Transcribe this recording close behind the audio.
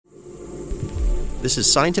This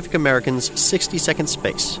is Scientific American's 60-Second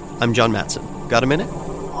Space. I'm John Matson. Got a minute?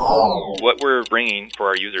 What we're bringing for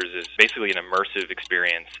our users is basically an immersive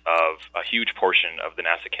experience of a huge portion of the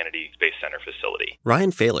NASA Kennedy Space Center facility.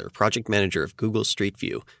 Ryan Failer, project manager of Google Street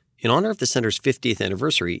View. In honor of the center's 50th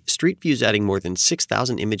anniversary, Street View's adding more than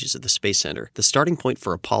 6,000 images of the Space Center, the starting point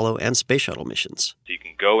for Apollo and Space Shuttle missions. So you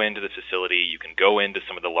can go into the facility, you can go into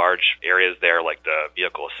some of the large areas there, like the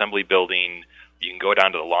vehicle assembly building. You can go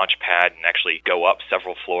down to the launch pad and actually go up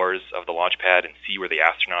several floors of the launch pad and see where the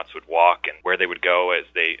astronauts would walk and where they would go as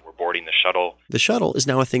they were boarding the shuttle. The shuttle is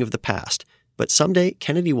now a thing of the past, but someday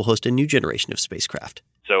Kennedy will host a new generation of spacecraft.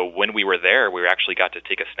 So when we were there, we actually got to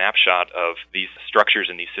take a snapshot of these structures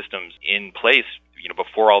and these systems in place,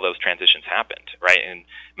 before all those transitions happened, right? And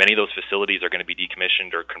many of those facilities are going to be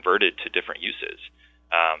decommissioned or converted to different uses.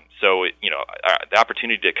 The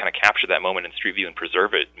opportunity to kind of capture that moment in Street View and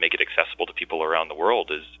preserve it, make it accessible to people around the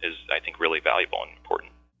world is I think, really valuable and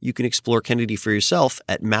important. You can explore Kennedy for yourself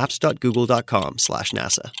at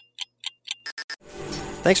maps.google.com/NASA.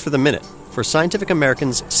 Thanks for the minute. For Scientific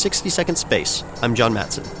American's 60-Second Space, I'm John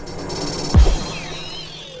Matson.